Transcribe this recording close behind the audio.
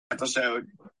episode,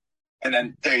 and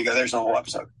then there you go. There's the whole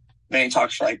episode. Then he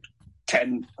talks for like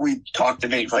 10. We talked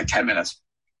debating for like 10 minutes.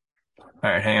 All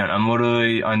right, hang on. I'm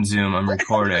literally on Zoom. I'm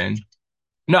recording.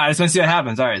 No, I just want to see what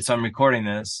happens. All right, so I'm recording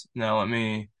this. Now let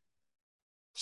me